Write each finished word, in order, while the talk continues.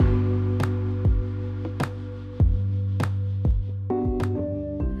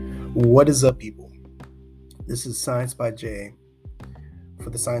What is up, people? This is Science by Jay for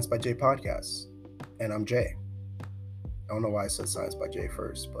the Science by Jay podcast, and I'm Jay. I don't know why I said Science by Jay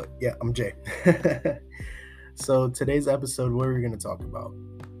first, but yeah, I'm Jay. So today's episode, what are we going to talk about?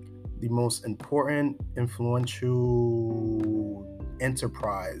 The most important, influential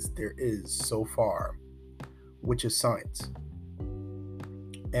enterprise there is so far, which is science.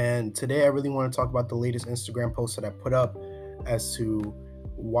 And today I really want to talk about the latest Instagram post that I put up as to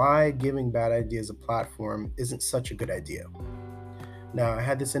why giving bad ideas a platform isn't such a good idea. Now, I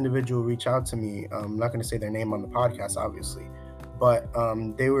had this individual reach out to me. I'm not going to say their name on the podcast, obviously, but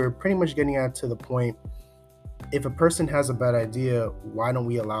they were pretty much getting at to the point, if a person has a bad idea, why don't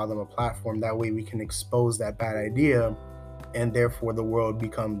we allow them a platform? That way we can expose that bad idea, and therefore the world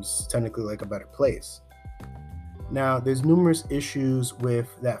becomes technically like a better place. Now, there's numerous issues with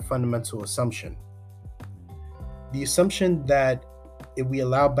that fundamental assumption. The assumption that if we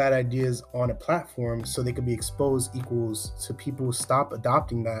allow bad ideas on a platform so they could be exposed equals to people stop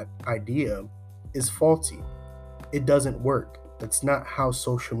adopting that idea is faulty. It doesn't work. That's not how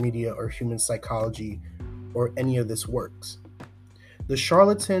social media or human psychology or any of this works. The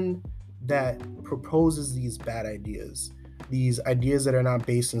charlatan that proposes these bad ideas, these ideas that are not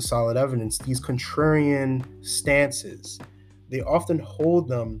based in solid evidence, these contrarian stances, they often hold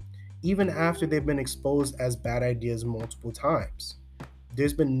them even after they've been exposed as bad ideas multiple times.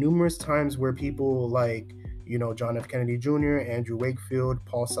 There's been numerous times where people like, John F. Kennedy Jr., Andrew Wakefield,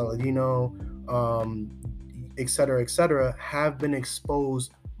 Paul Saladino, et cetera, have been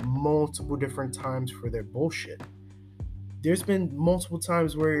exposed multiple different times for their bullshit. There's been multiple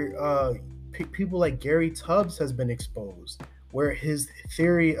times where people like Gary Tubbs has been exposed, where his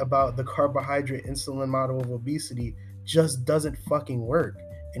theory about the carbohydrate insulin model of obesity just doesn't fucking work,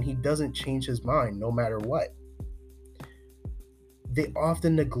 and he doesn't change his mind no matter what. They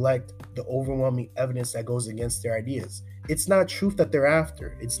often neglect the overwhelming evidence that goes against their ideas. It's not truth that they're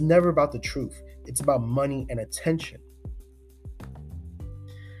after. It's never about the truth. It's about money and attention.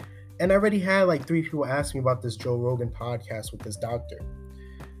 And I already had like 3 people ask me about this Joe Rogan podcast with this doctor.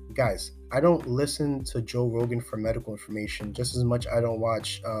 Guys, I don't listen to Joe Rogan for medical information just as much I don't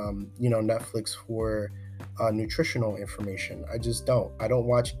watch, Netflix for nutritional information. I just don't. I don't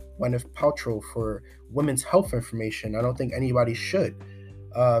watch Gwyneth Paltrow for women's health information. I don't think anybody should.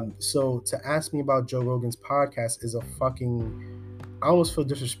 So to ask me about Joe Rogan's podcast is I almost feel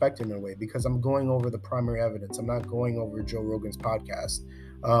disrespected in a way because I'm going over the primary evidence. I'm not going over Joe Rogan's podcast.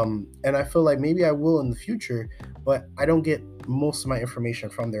 And I feel like maybe I will in the future, but I don't get most of my information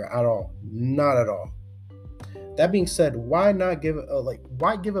from there at all. Not at all. That being said, why give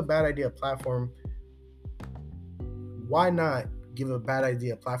a bad idea a platform? Why not give a bad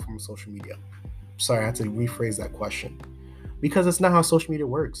idea a platform on social media? Sorry, I had to rephrase that question. Because that's not how social media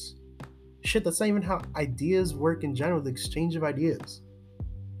works. Shit, that's not even how ideas work in general, the exchange of ideas.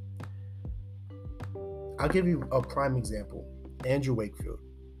 I'll give you a prime example. Andrew Wakefield.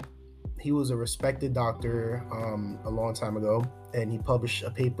 He was a respected doctor a long time ago, and he published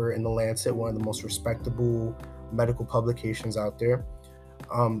a paper in The Lancet, one of the most respectable medical publications out there,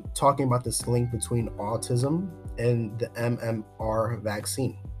 talking about this link between autism and the MMR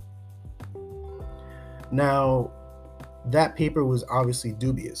vaccine. Now, that paper was obviously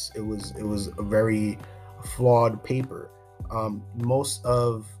dubious. It was a very flawed paper.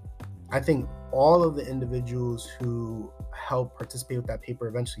 I think all of the individuals who helped participate with that paper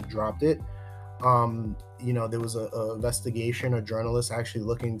eventually dropped it. There was a investigation, a journalist actually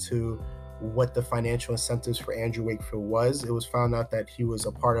looking into what the financial incentives for Andrew Wakefield was. It was found out that he was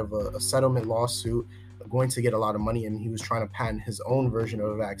a part of a settlement lawsuit going to get a lot of money, and he was trying to patent his own version of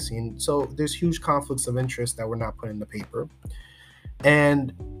a vaccine. So there's huge conflicts of interest that were not put in the paper.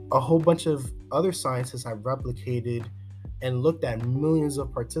 And a whole bunch of other scientists have replicated and looked at millions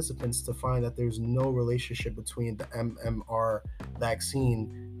of participants to find that there's no relationship between the MMR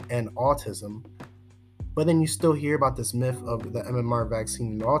vaccine and autism. But then you still hear about this myth of the MMR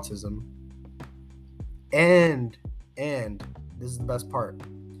vaccine and autism. And this is the best part.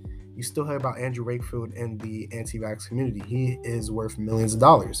 You still hear about Andrew Wakefield and the anti-vax community. He is worth millions of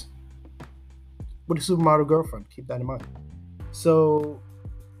dollars. With a supermodel girlfriend. Keep that in mind. So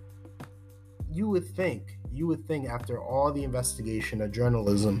you would think after all the investigation, the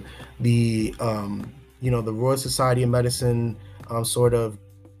journalism, the Royal Society of Medicine sort of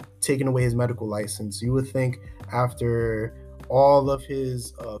taking away his medical license, you would think after all of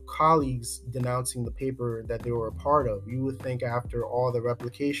his colleagues denouncing the paper that they were a part of, you would think after all the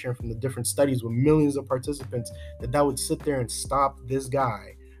replication from the different studies with millions of participants that would sit there and stop this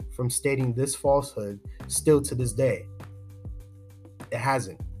guy from stating this falsehood still to this day. It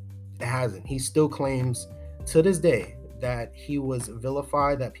hasn't. It hasn't. He still claims to this day that he was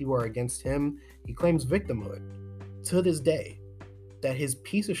vilified, that people are against him. He claims victimhood to this day, that his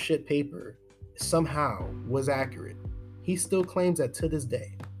piece of shit paper somehow was accurate. He still claims that to this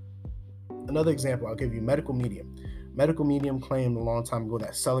day. Another example I'll give you, Medical Medium. Medical Medium claimed a long time ago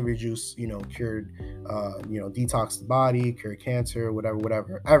that celery juice, cured, detoxed the body, cured cancer,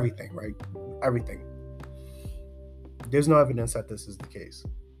 whatever, everything, right? Everything. There's no evidence that this is the case.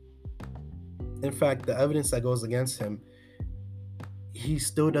 In fact, the evidence that goes against him, he just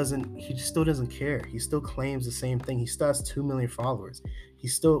still doesn't care. He still claims the same thing. He still has 2 million followers. He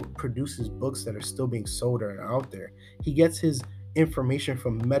still produces books that are still being sold and out there. He gets his information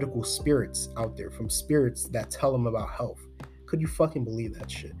from medical spirits out there, from spirits that tell him about health. Could you fucking believe that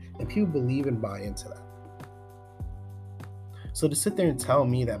shit? And people believe and buy into that. So to sit there and tell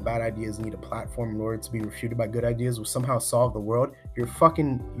me that bad ideas need a platform in order to be refuted by good ideas will somehow solve the world, you're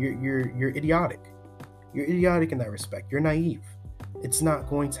idiotic. You're idiotic in that respect. You're naive. It's not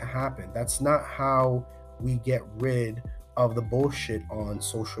going to happen. That's not how we get rid of the bullshit on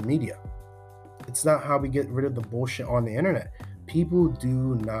social media. It's not how we get rid of the bullshit on the internet. People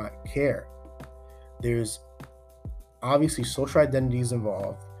do not care. There's obviously social identities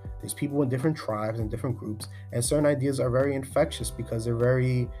involved. There's people in different tribes and different groups, and certain ideas are very infectious because they're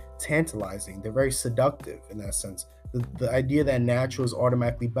very tantalizing. They're very seductive in that sense. The idea that natural is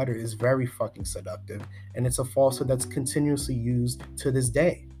automatically better is very fucking seductive, and it's a falsehood that's continuously used to this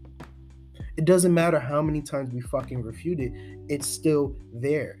day. It doesn't matter how many times we fucking refute it, it's still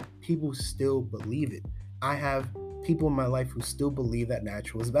there. People still believe it. I have people in my life who still believe that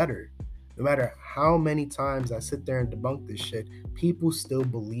natural is better. No matter how many times I sit there and debunk this shit, people still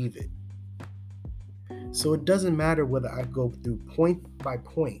believe it. So it doesn't matter whether I go through point by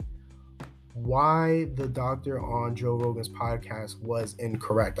point why the doctor on Joe Rogan's podcast was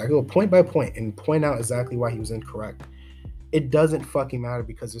incorrect. I go point by point and point out exactly why he was incorrect. It doesn't fucking matter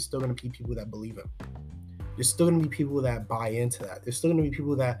because there's still going to be people that believe him. There's still going to be people that buy into that. There's still going to be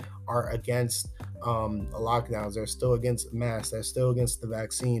people that are against lockdowns. They're still against masks. They're still against the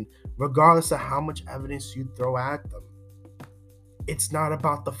vaccine, regardless of how much evidence you throw at them. It's not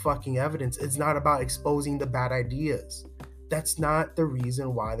about the fucking evidence. It's not about exposing the bad ideas. That's not the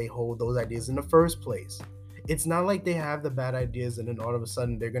reason why they hold those ideas in the first place. It's not like they have the bad ideas and then all of a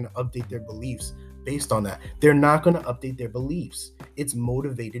sudden they're going to update their beliefs based on that. They're not going to update their beliefs. It's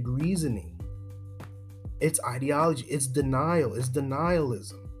motivated reasoning. It's ideology. It's denial. It's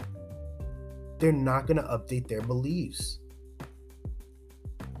denialism. They're not going to update their beliefs.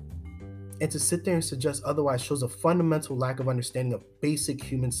 And to sit there and suggest otherwise shows a fundamental lack of understanding of basic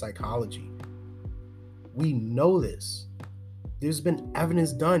human psychology. We know this. There's been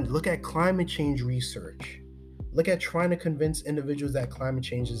evidence done. Look at climate change research. Look at trying to convince individuals that climate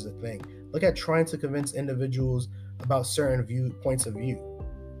change is a thing. Look at trying to convince individuals about certain points of view.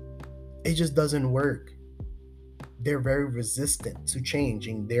 It just doesn't work. They're very resistant to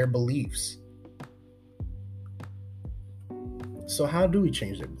changing their beliefs. So how do we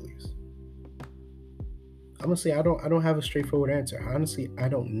change their beliefs? Honestly, I don't have a straightforward answer. Honestly, I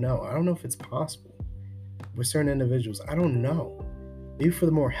don't know. I don't know if it's possible with certain individuals. I don't know. Maybe for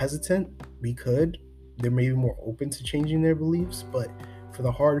the more hesitant, we could. They're maybe more open to changing their beliefs, but for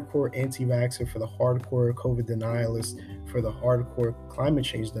the hardcore anti-vaxxer, for the hardcore COVID denialist, for the hardcore climate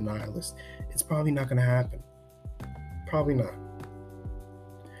change denialist, it's probably not going to happen. Probably not.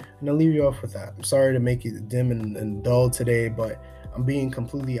 And I'll leave you off with that. I'm sorry to make it dim and dull today, but I'm being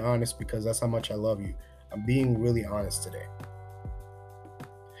completely honest because that's how much I love you. I'm being really honest today.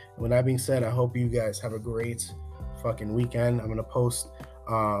 And with that being said, I hope you guys have a great fucking weekend. I'm going to post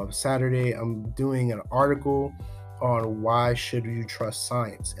Saturday. I'm doing an article on why should you trust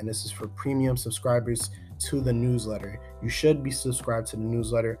science, and this is for premium subscribers to the newsletter. You should be subscribed to the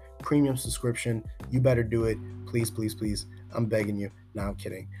newsletter. Premium subscription, you better do it. Please, please, please. I'm begging you. No, I'm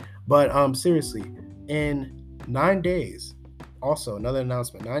kidding. But seriously, in 9 days, also another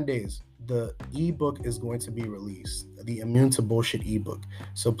announcement, 9 days, the ebook is going to be released, the Immune to Bullshit ebook.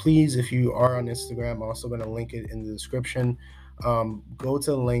 So please, if you are on Instagram, I'm also going to link it in the description. Go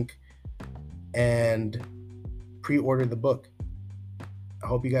to the link and pre-order the book. I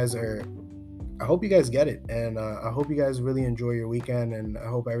hope you guys get it, and I hope you guys really enjoy your weekend, and I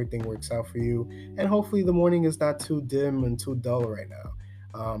hope everything works out for you, and hopefully the morning is not too dim and too dull right now.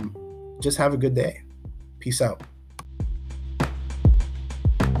 Just have a good day. Peace out.